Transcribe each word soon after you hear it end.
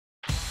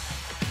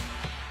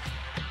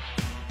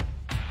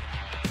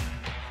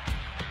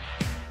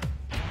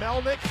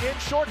Melnick in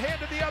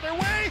shorthanded the other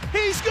way.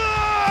 He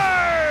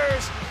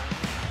scores!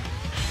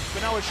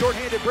 But now a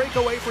shorthanded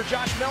breakaway for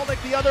Josh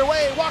Melnick the other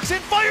way. Walks in,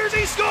 fires,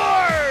 he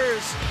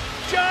scores!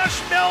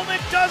 Josh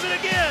Melnick does it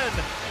again.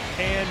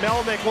 And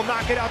Melnick will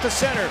knock it out to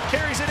center.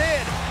 Carries it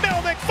in.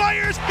 Melnick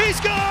fires, he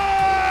scores!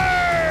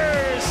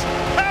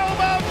 How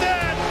about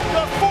that?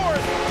 The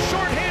fourth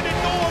shorthanded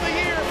goal of the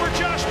year for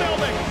Josh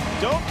Melnick.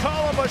 Don't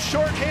call him a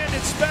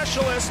shorthanded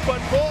specialist, but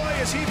boy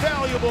is he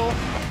valuable.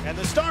 And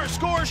the Stars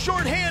score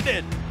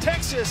shorthanded.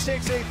 Texas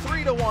takes a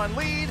 3-1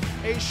 lead.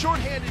 A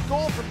shorthanded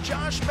goal from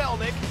Josh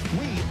Melnick.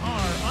 We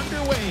are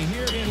underway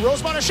here in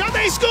Rosemont, a shot,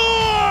 they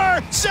score!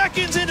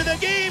 Seconds into the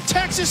game,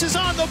 Texas is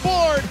on the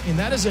board. And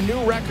that is a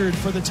new record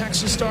for the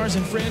Texas Stars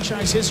in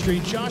franchise history.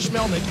 Josh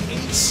Melnick, 8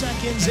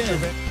 seconds in.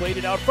 Played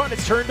it out front,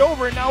 it's turned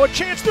over, and now a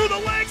chance through the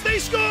legs, they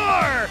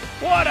score!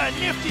 What a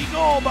nifty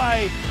goal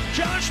by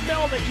Josh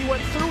Melnick. He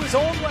went through his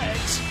own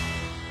legs.